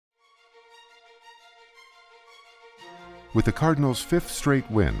With the Cardinals' fifth straight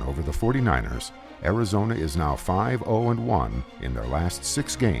win over the 49ers, Arizona is now 5-0-1 in their last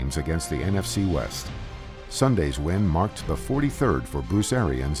 6 games against the NFC West. Sunday's win marked the 43rd for Bruce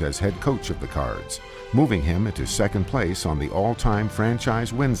Arians as head coach of the Cards, moving him into second place on the all-time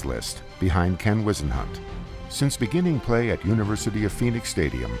franchise wins list behind Ken Whisenhunt. Since beginning play at University of Phoenix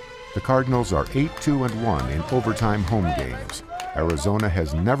Stadium, the Cardinals are 8-2-1 in overtime home games. Arizona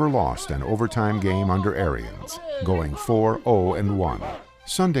has never lost an overtime game under Arians, going 4-0-1.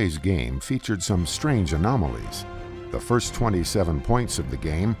 Sunday's game featured some strange anomalies. The first 27 points of the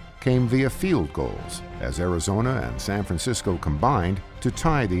game came via field goals, as Arizona and San Francisco combined to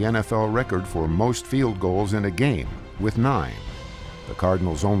tie the NFL record for most field goals in a game, with 9. The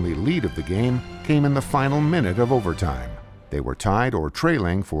Cardinals' only lead of the game came in the final minute of overtime. They were tied or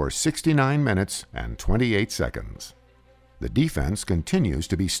trailing for 69 minutes and 28 seconds. The defense continues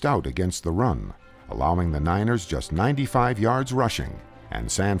to be stout against the run, allowing the Niners just 95 yards rushing,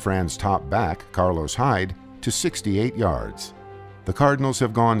 and San Fran's top back, Carlos Hyde, to 68 yards. The Cardinals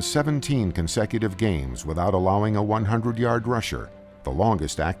have gone 17 consecutive games without allowing a 100-yard rusher, the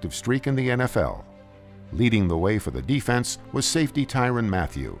longest active streak in the NFL. Leading the way for the defense was safety Tyrann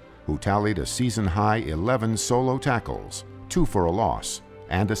Mathieu, who tallied a season-high 11 solo tackles, 2 for a loss,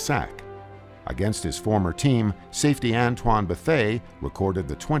 and a sack. Against his former team, safety Antoine Bethea recorded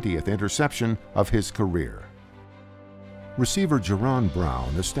the 20th interception of his career. Receiver Jerron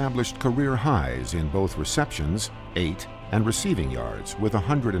Brown established career highs in both receptions, 8, and receiving yards with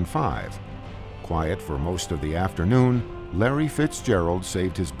 105. Quiet for most of the afternoon, Larry Fitzgerald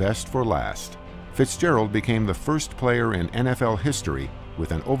saved his best for last. Fitzgerald became the first player in NFL history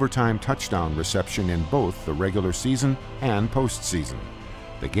with an overtime touchdown reception in both the regular season and postseason.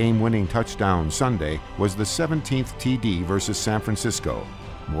 The game-winning touchdown Sunday was the 17th TD versus San Francisco,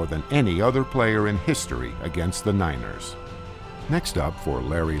 more than any other player in history against the Niners. Next up for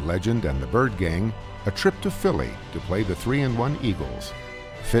Larry Legend and the Bird Gang, a trip to Philly to play the 3-1 Eagles.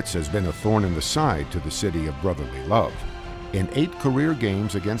 Fitz has been a thorn in the side to the city of brotherly love. In 8 career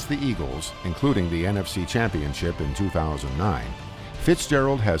games against the Eagles, including the NFC Championship in 2009,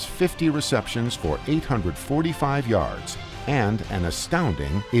 Fitzgerald has 50 receptions for 845 yards and an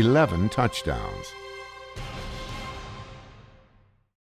astounding 11 touchdowns.